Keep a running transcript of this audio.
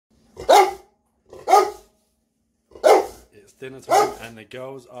dinner time and the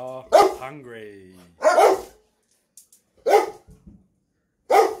girls are hungry.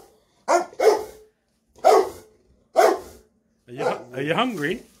 Are you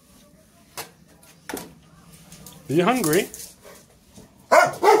hungry? Are you hungry?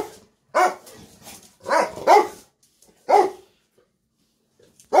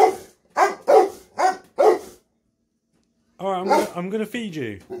 Alright, I'm gonna feed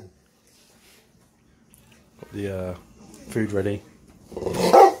you. Got the food ready.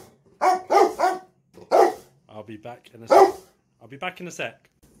 I'll be back in a sec. I'll be back in a sec.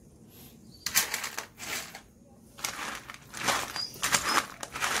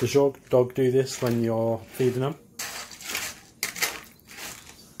 Does your dog do this when you're feeding them?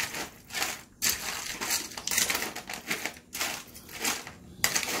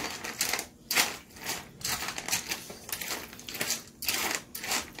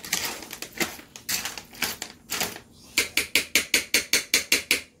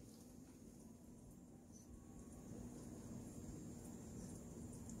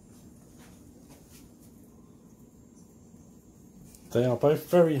 They are both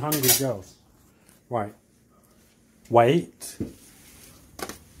very hungry girls. Right. Wait.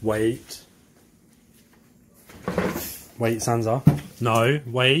 Wait. Wait, Sansa. No,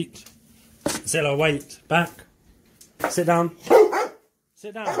 wait. Zilla, wait. Back. Sit down.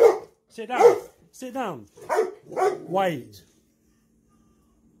 Sit down. Sit down. Sit down. Wait.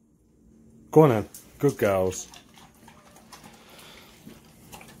 Go on then. Good girls.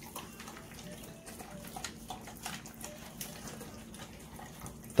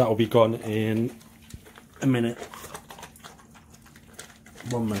 That'll be gone in a minute.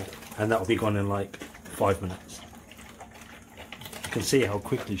 1 minute. And that'll be gone in like 5 minutes. You can see how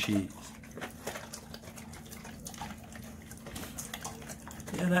quickly she eats.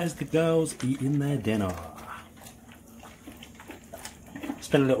 Yeah, that is the girls eating their dinner. It's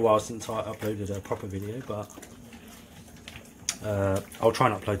been a little while since I uploaded a proper video, but I'll try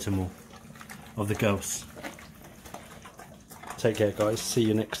and upload some more of the girls. Take care guys, see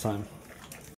you next time.